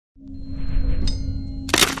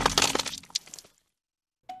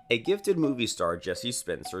A gifted movie star, Jesse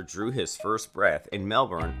Spencer drew his first breath in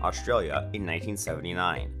Melbourne, Australia in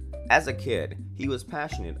 1979. As a kid, he was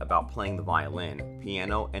passionate about playing the violin,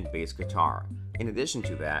 piano, and bass guitar. In addition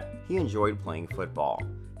to that, he enjoyed playing football.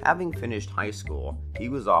 Having finished high school, he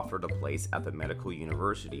was offered a place at the medical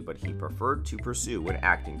university, but he preferred to pursue an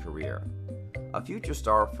acting career. A future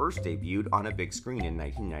star first debuted on a big screen in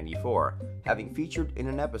 1994, having featured in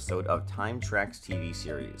an episode of Time Trax TV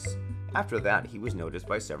series. After that, he was noticed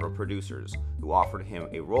by several producers, who offered him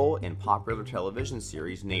a role in popular television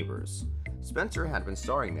series Neighbours. Spencer had been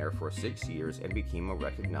starring there for 6 years and became a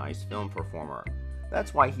recognized film performer.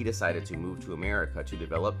 That's why he decided to move to America to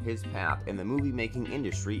develop his path in the movie-making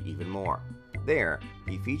industry even more. There,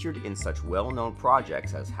 he featured in such well-known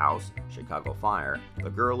projects as House, Chicago Fire, The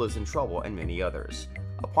Girl Is in Trouble, and many others.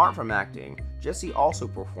 Apart from acting, Jesse also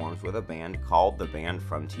performs with a band called The Band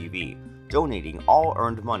from TV, donating all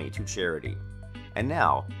earned money to charity. And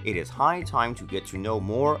now, it is high time to get to know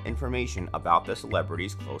more information about the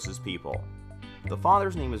celebrity's closest people. The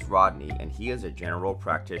father's name is Rodney, and he is a general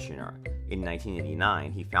practitioner. In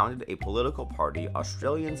 1989, he founded a political party,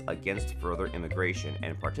 Australians Against Further Immigration,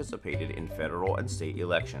 and participated in federal and state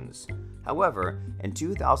elections. However, in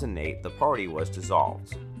 2008, the party was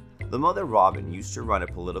dissolved. The mother, Robin, used to run a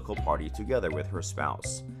political party together with her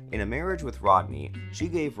spouse. In a marriage with Rodney, she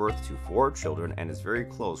gave birth to 4 children and is very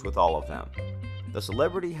close with all of them. The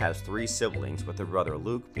celebrity has 3 siblings, with their brother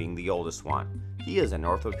Luke being the oldest one. He is an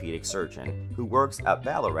orthopedic surgeon who works at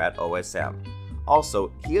Ballarat OSM.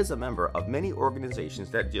 Also, he is a member of many organizations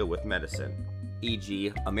that deal with medicine,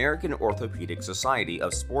 e.g. American Orthopedic Society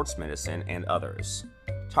of Sports Medicine and others.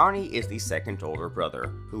 Tarney is the second older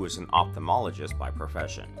brother, who is an ophthalmologist by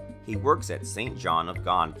profession. He works at St. John of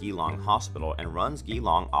God Geelong Hospital and runs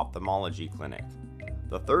Geelong Ophthalmology Clinic.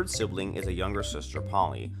 The third sibling is a younger sister,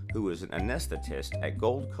 Polly, who is an anesthetist at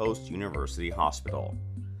Gold Coast University Hospital.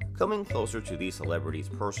 Coming closer to the celebrity's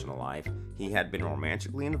personal life, he had been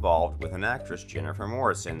romantically involved with an actress, Jennifer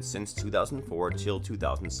Morrison, since 2004 till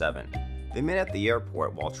 2007. They met at the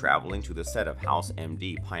airport while traveling to the set of House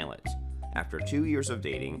MD pilot. After 2 years of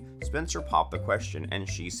dating, Spencer popped the question and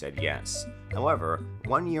she said yes. However,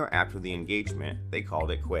 1 year after the engagement, they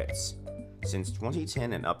called it quits. Since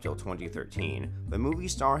 2010 and up till 2013, the movie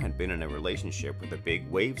star had been in a relationship with the big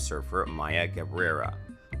wave surfer Maya Cabrera.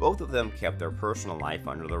 Both of them kept their personal life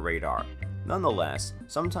under the radar. Nonetheless,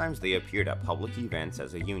 sometimes they appeared at public events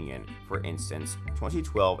as a union, for instance,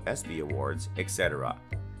 2012 ESPY Awards, etc.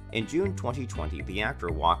 In June 2020, the actor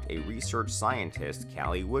walked a research scientist,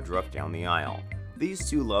 Callie Woodruff, down the aisle. These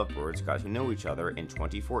two lovebirds got to know each other in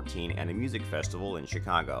 2014 at a music festival in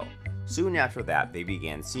Chicago. Soon after that, they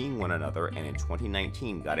began seeing one another and in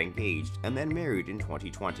 2019 got engaged and then married in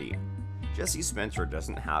 2020. Jesse Spencer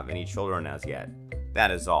doesn't have any children as yet.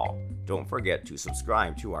 That is all. Don't forget to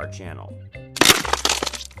subscribe to our channel.